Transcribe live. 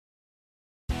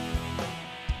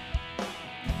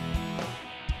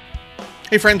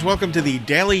Hey friends, welcome to the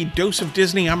Daily Dose of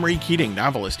Disney. I'm Ray Keating,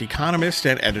 novelist, economist,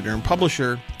 and editor and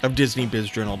publisher of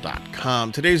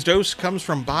DisneyBizJournal.com. Today's dose comes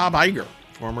from Bob Iger,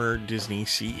 former Disney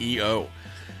CEO.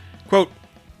 Quote,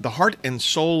 "The heart and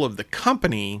soul of the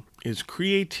company is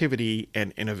creativity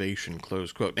and innovation,"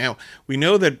 close quote. Now, we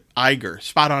know that Iger,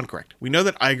 spot on correct, we know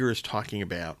that Iger is talking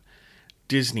about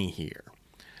Disney here,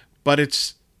 but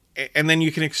and then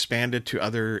you can expand it to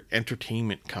other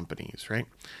entertainment companies, right?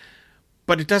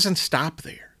 But it doesn't stop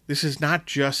there. This is not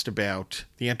just about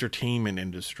the entertainment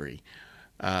industry.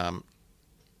 Not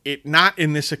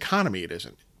in this economy, it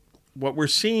isn't. What we're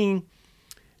seeing,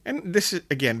 and this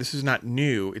is not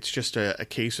new. It's just a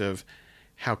case of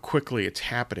how quickly it's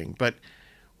happening. But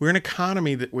we're an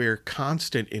economy where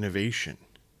constant innovation,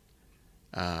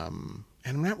 and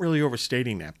I'm not really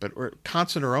overstating that, but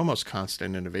constant or almost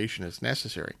constant innovation is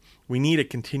necessary. We need a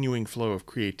continuing flow of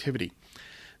creativity.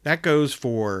 That goes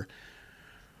for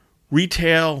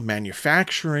retail,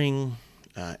 manufacturing,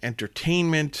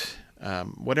 entertainment,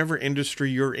 whatever industry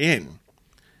you're in.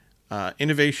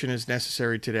 Innovation is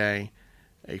necessary today.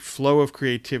 A flow of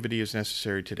creativity is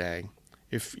necessary today.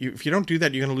 If you don't do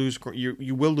that, you're going to lose.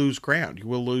 You will lose ground. You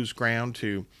will lose ground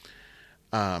to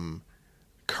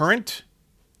current,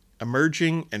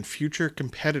 emerging, and future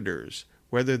competitors,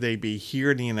 whether they be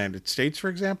here in the United States, for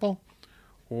example,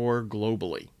 or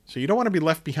globally. So you don't want to be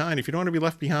left behind. If you don't want to be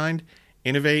left behind,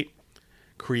 innovate,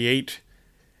 create,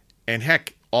 and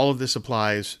heck, all of this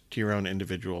applies to your own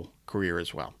individual career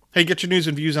as well. Hey, get your news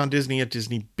and views on Disney at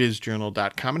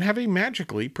DisneyBizJournal.com and have a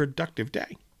magically productive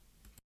day.